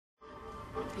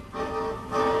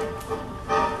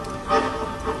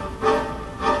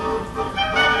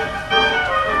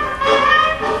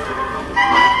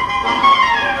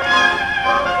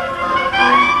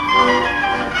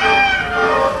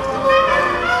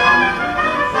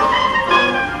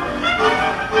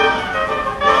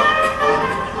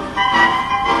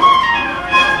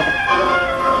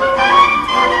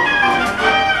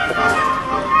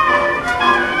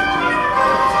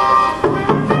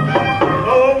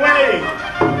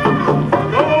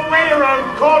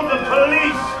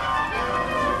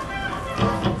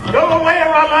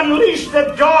Unleash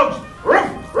the dogs!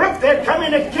 Ruff, ruff, they're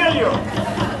coming to kill you!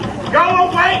 Go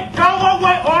away! Go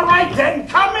away! All right then,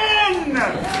 come in!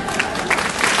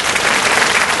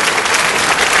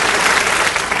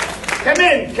 Come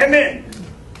in, come in.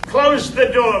 Close the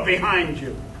door behind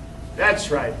you.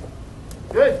 That's right.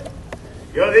 Good.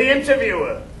 You're the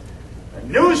interviewer. A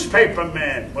newspaper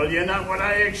man. Well, you're not what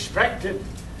I expected.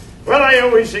 Well, I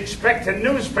always expect a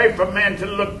newspaper man to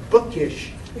look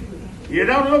bookish. You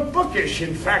don't look bookish,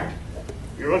 in fact.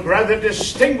 You look rather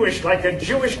distinguished, like a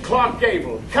Jewish Clark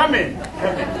Gable. Come in,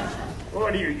 come in.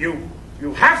 What do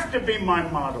you have to be my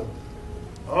model.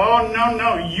 Oh, no,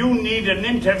 no, you need an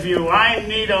interview. I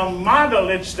need a model.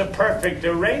 It's the perfect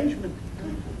arrangement.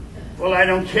 Well, I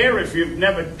don't care if you've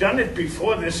never done it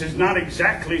before. This is not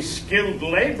exactly skilled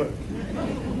labor.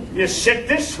 You sit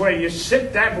this way, you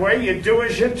sit that way, you do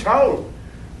as you're told.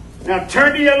 Now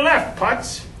turn to your left,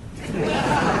 Putz.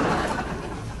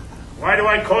 Why do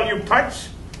I call you Putz?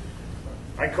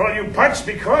 I call you Putz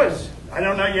because I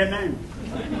don't know your name.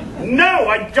 No,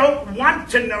 I don't want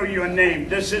to know your name.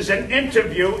 This is an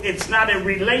interview. It's not a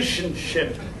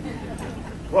relationship.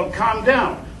 Well, calm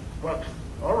down. Well,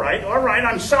 all right,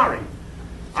 I'm sorry.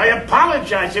 I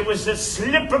apologize. It was a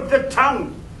slip of the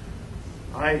tongue.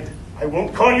 I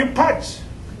won't call you Putz.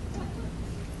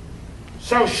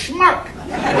 So, schmuck.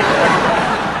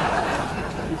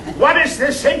 What is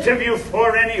this interview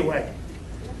for anyway?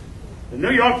 The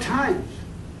New York Times.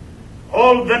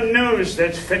 All the news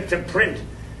that's fit to print.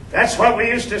 That's what we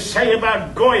used to say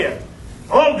about Goya.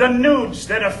 All the nudes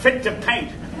that are fit to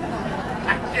paint.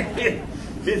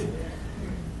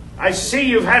 I see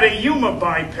you've had a humor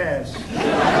bypass.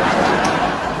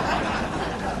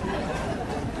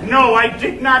 No, I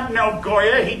did not know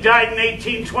Goya. He died in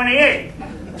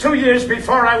 1828, 2 years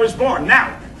before I was born.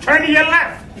 Now, turn to your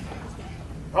left.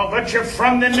 Oh, but you're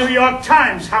from the New York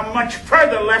Times. How much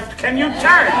further left can you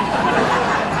turn?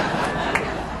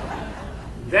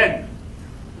 Then,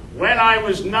 when I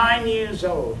was 9 years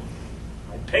old,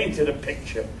 I painted a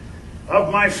picture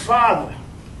of my father.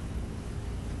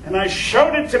 And I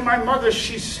showed it to my mother.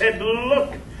 She said,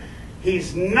 look,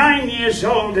 he's 9 years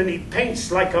old and he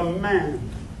paints like a man.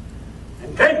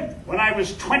 And then, when I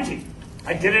was 20,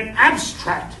 I did an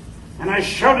abstract. And I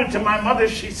showed it to my mother.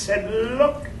 She said,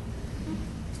 look,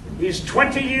 he's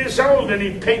 20 years old and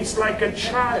he paints like a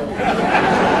child.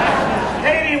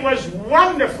 Katie was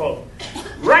wonderful.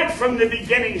 Right from the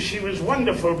beginning, she was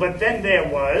wonderful. But then there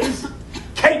was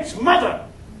Kate's mother.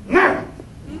 No,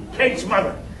 Kate's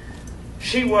mother.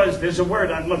 She was, there's a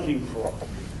word I'm looking for.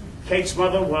 Kate's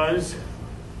mother was,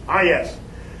 yes,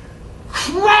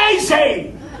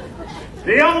 crazy!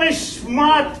 The only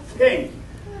smart thing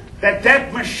that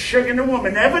Meshuggah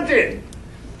woman ever did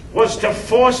was to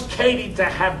force Katie to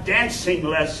have dancing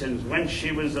lessons when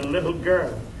she was a little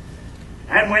girl.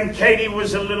 And when Katie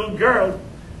was a little girl,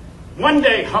 one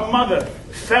day her mother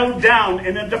fell down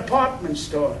in a department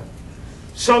store.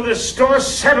 So the store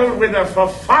settled with her for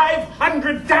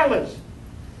 $500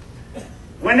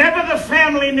 whenever the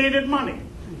family needed money.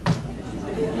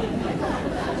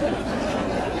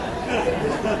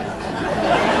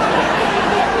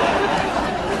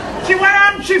 She went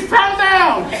out and she fell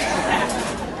down.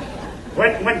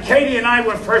 When Katie and I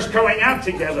were first going out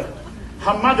together,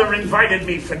 her mother invited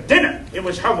me for dinner. It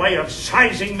was her way of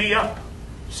sizing me up.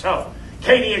 So,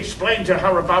 Katie explained to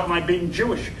her about my being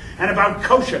Jewish and about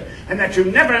kosher and that you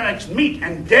never mix meat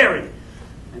and dairy.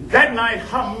 And that night,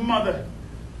 her mother,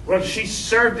 well, she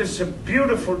served us a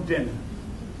beautiful dinner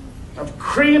of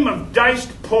cream of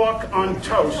diced pork on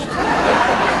toast.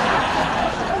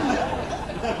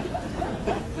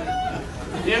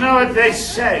 You know what they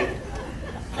say?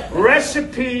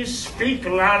 Recipes speak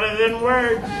louder than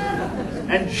words.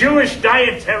 And Jewish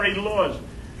dietary laws,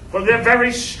 well, they're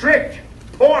very strict.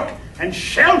 Pork and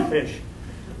shellfish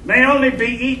may only be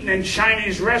eaten in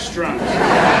Chinese restaurants.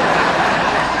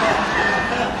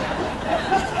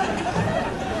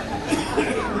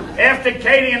 After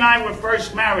Katie and I were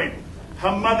first married,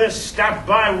 her mother stopped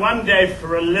by one day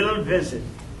for a little visit.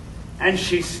 And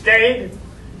she stayed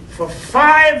for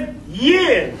 5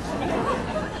 years.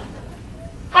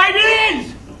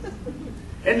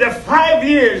 In the 5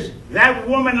 years that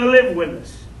woman lived with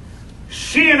us,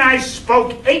 she and I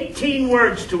spoke 18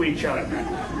 words to each other.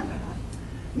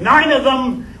 9 of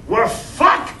them were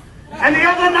fuck, and the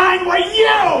other 9 were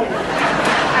you!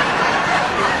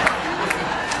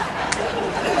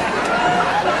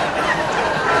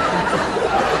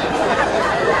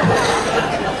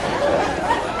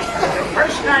 The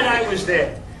first night I was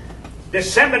there,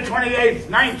 December 28th,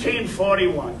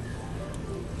 1941,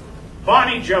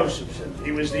 Barney Josephson,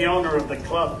 he was the owner of the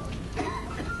club.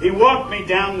 He walked me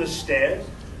down the stairs.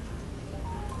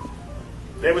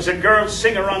 There was a girl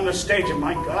singer on the stage, and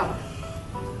my God,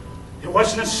 there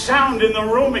wasn't a sound in the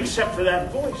room except for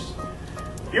that voice.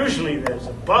 Usually there's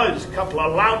a buzz, a couple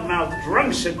of loudmouth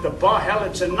drunks at the bar. Hell,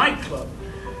 it's a nightclub.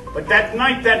 But that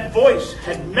night, that voice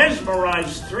had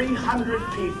mesmerized 300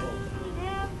 people.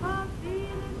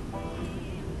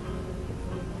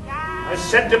 I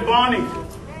said to Barney,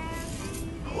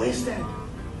 "Who is that?"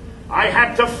 I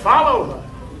had to follow her.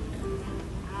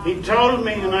 He told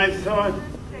me, and I thought,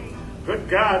 good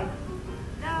God,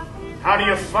 how do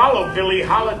you follow Billie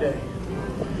Holiday?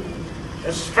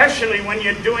 Especially when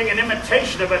you're doing an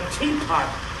imitation of a teapot.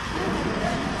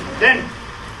 Then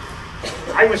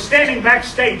I was standing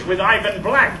backstage with Ivan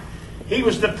Black. He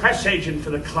was the press agent for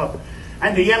the club.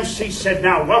 And the MC said,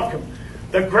 "Now welcome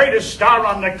the greatest star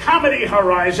on the comedy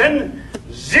horizon,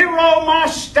 Zero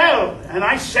Mostel." And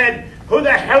I said, "Who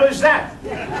the hell is that?"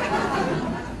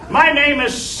 "My name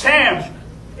is Sam."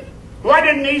 "Why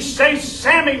didn't he say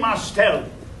Sammy Mostel?"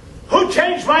 "Who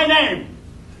changed my name?"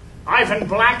 Ivan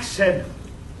Black said,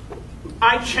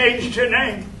 "I changed your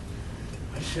name."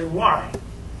 I said, "Why?"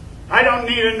 "I don't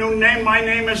need a new name. My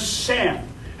name is Sam."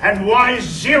 "And why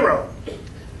Zero?"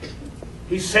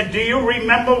 He said, "Do you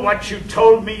remember what you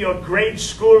told me your grade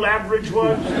school average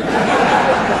was?"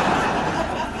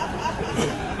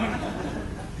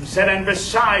 He said, "And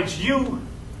besides, you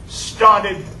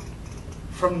started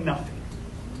from nothing."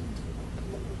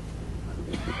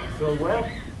 I thought, well,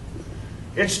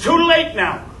 it's too late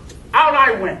now. Out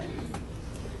I went.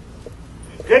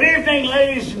 "Good evening,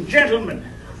 ladies and gentlemen.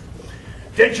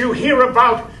 Did you hear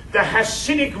about the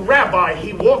Hasidic rabbi?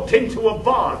 He walked into a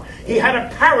bar. He had a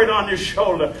parrot on his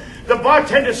shoulder. The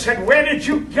bartender said, 'Where did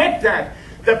you get that?'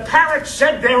 The parrot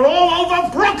said, 'They're all over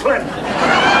Brooklyn.'"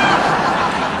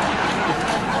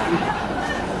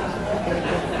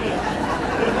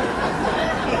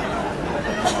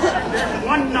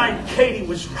 One night, Katie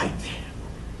was right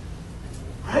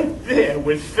there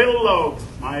with Phil Loeb,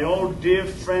 my old dear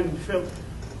friend Phil.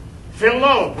 Phil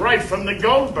Loeb, right from the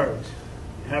Goldbergs.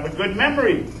 Have a good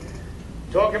memory.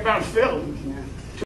 Talk about Phil.